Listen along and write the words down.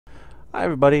Hi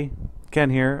everybody, Ken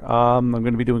here. I'm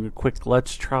going to be doing a quick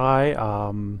let's try.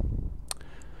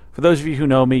 For those of you who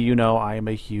know me, you know I am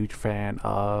a huge fan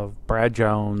of Brad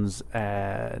Jones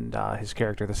and his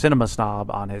character, the Cinema Snob,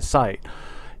 on his site.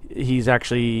 He's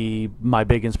actually my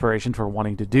big inspiration for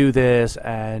wanting to do this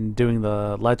and doing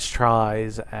the let's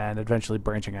tries and eventually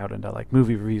branching out into like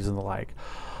movie reviews and the like.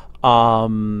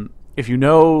 If you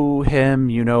know him,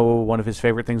 you know one of his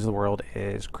favorite things in the world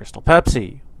is Crystal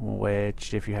Pepsi,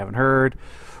 which, if you haven't heard,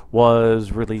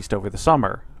 was released over the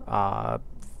summer. A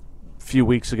few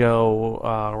weeks ago,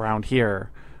 around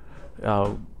here,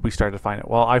 we started to find it.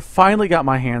 Well, I finally got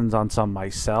my hands on some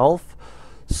myself,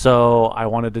 so I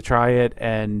wanted to try it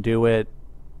and do it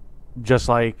just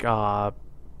like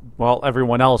well,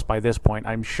 everyone else by this point.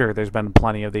 I'm sure there's been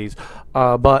plenty of these,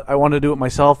 but I wanted to do it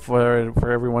myself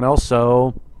for everyone else.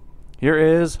 So here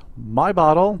is my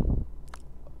bottle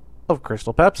of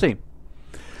Crystal Pepsi.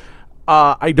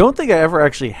 I don't think I ever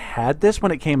actually had this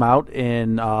when it came out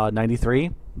in '93.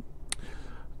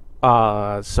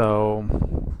 So,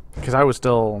 because I was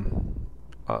still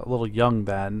a little young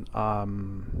then, I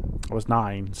was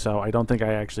 9, so I don't think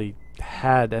I actually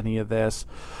had any of this.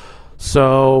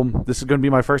 So this is going to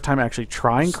be my first time actually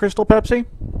trying Crystal Pepsi.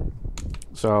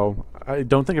 So I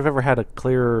don't think I've ever had a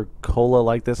clear cola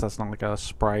like this. That's not like a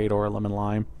Sprite or a lemon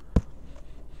lime. It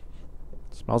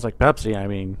smells like Pepsi. I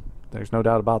mean, there's no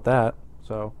doubt about that.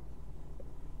 So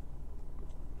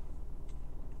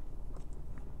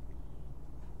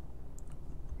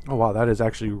oh wow, that is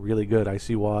actually really good. I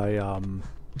see why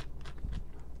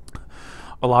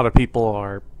a lot of people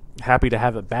are happy to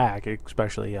have it back,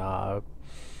 especially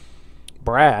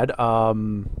Brad.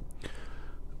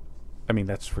 I mean,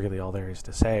 that's really all there is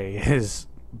to say. Is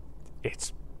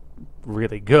it's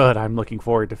really good. I'm looking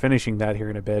forward to finishing that here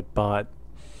in a bit, but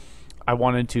I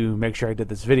wanted to make sure I did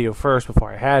this video first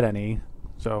before I had any.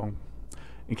 So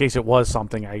in case it was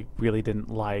something I really didn't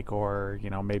like, or you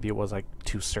know, maybe it was like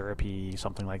too syrupy,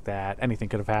 something like that. Anything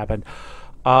could have happened.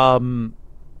 But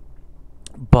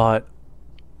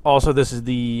also, this is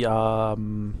the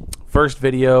first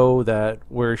video that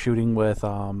we're shooting with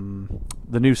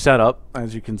the new setup.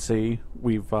 As you can see,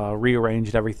 we've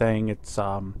rearranged everything. It's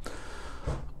a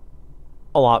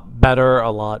lot better,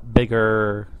 a lot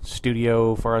bigger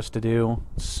studio for us to do.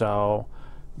 So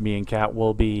me and Kat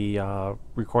will be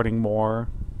recording more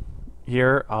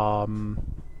here. Hopefully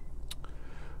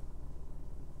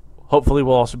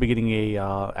we'll also be getting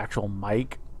a actual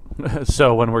mic.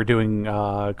 So when we're doing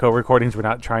co-recordings, we're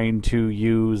not trying to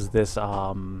use this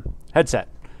headset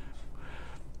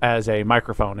as a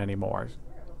microphone anymore.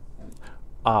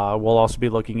 We'll also be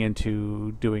looking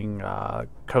into doing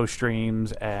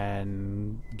co-streams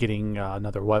and getting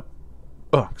another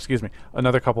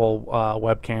another couple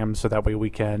webcams, so that way we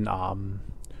can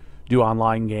do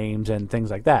online games and things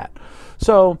like that.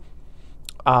 So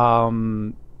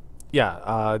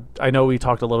yeah, I know we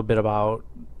talked a little bit about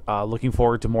looking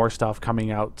forward to more stuff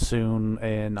coming out soon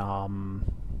in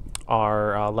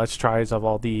our let's tries of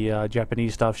all the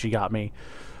Japanese stuff she got me.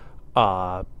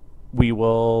 We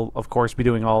will, of course, be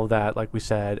doing all of that, like we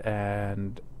said,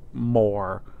 and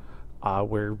more.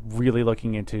 We're really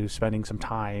looking into spending some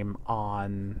time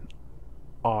on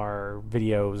our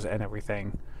videos and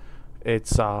everything.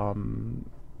 It's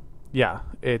yeah,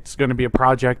 it's going to be a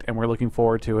project, and we're looking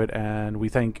forward to it, and we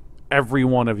thank every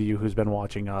one of you who's been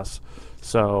watching us.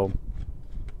 So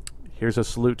here's a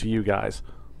salute to you guys.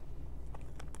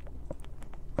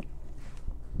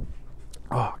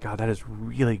 Oh god, that is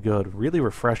really good, really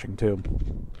refreshing too.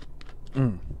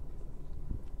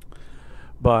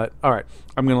 But all right,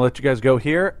 I'm gonna let you guys go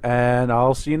here, and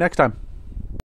I'll see you next time.